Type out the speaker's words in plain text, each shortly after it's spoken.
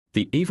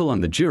The evil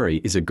on the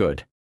jury is a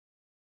good.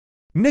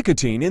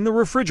 Nicotine in the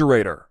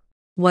refrigerator.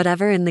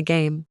 Whatever in the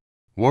game.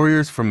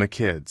 Warriors from the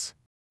kids.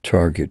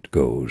 Target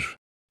goes.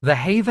 The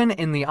haven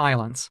in the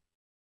islands.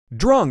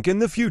 Drunk in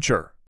the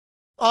future.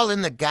 All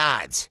in the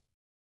gods.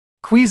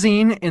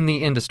 Cuisine in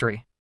the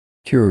industry.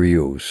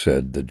 Curio,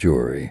 said the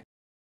jury.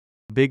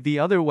 Big the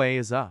other way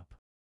is up.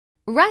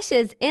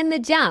 Russia's in the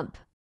jump.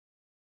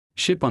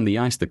 Ship on the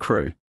ice the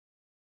crew.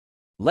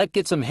 Let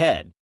get some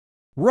head.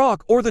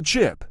 Rock or the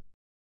chip.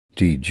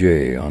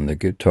 DJ on the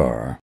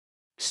guitar.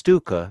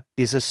 Stuka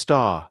is a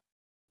star.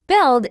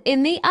 Build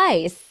in the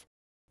ice.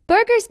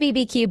 Burgers,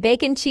 BBQ,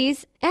 bacon,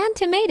 cheese, and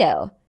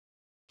tomato.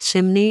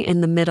 Chimney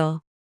in the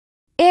middle.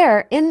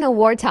 Air in the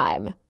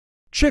wartime.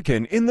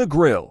 Chicken in the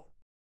grill.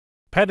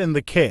 Pet in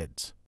the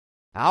kids.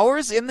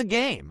 Hours in the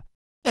game.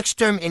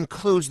 Exterm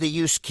includes the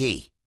use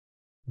key.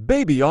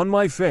 Baby on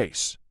my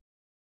face.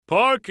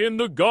 Park in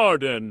the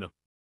garden.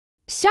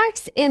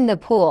 Sharks in the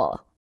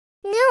pool.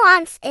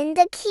 Nuance in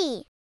the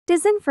key.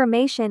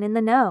 Disinformation in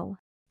the know.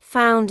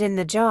 Found in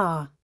the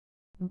jar.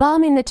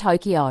 Bomb in the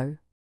Tokyo.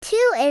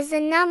 2 is a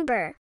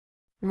number.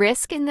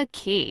 Risk in the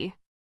key.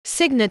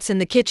 Signets in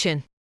the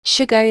kitchen.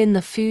 Sugar in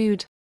the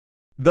food.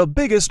 The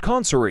biggest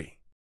consory.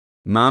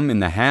 Mum in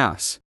the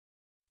house.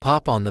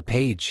 Pop on the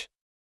page.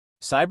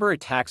 Cyber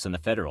attacks on the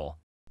federal.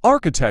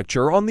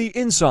 Architecture on the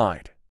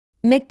inside.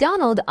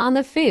 McDonald on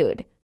the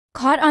food.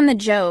 Caught on the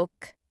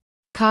joke.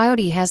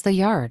 Coyote has the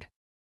yard.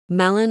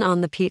 Melon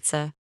on the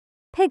pizza.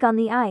 Pig on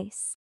the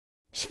ice.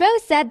 Schvo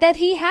said that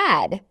he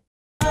had.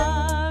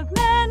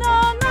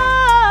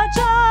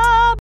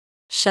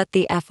 Shut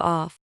the F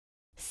off.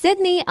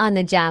 Sydney on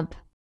the jump.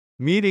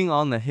 Meeting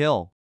on the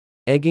hill.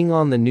 Egging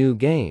on the new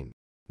game.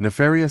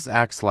 Nefarious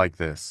acts like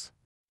this.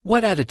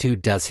 What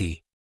attitude does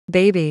he?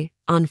 Baby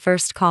on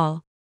first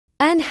call.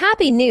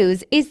 Unhappy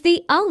news is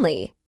the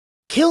only.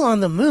 Kill on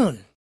the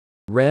moon.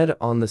 Red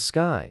on the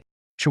sky.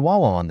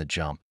 Chihuahua on the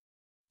jump.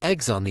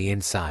 Eggs on the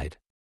inside.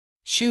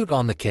 Shoot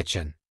on the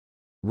kitchen.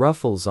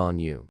 Ruffles on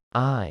you.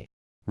 I.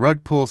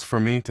 Rug pulls for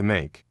me to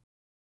make.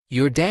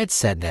 Your dad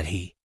said that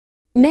he.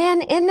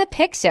 Man in the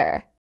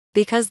picture.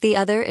 Because the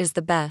other is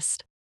the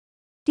best.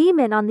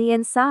 Demon on the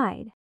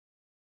inside.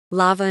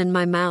 Lava in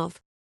my mouth.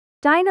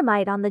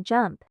 Dynamite on the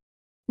jump.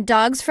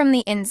 Dogs from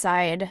the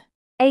inside.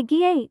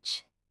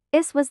 AGH.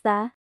 Is was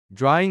the.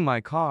 Drying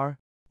my car.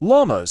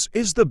 Llamas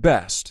is the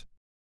best.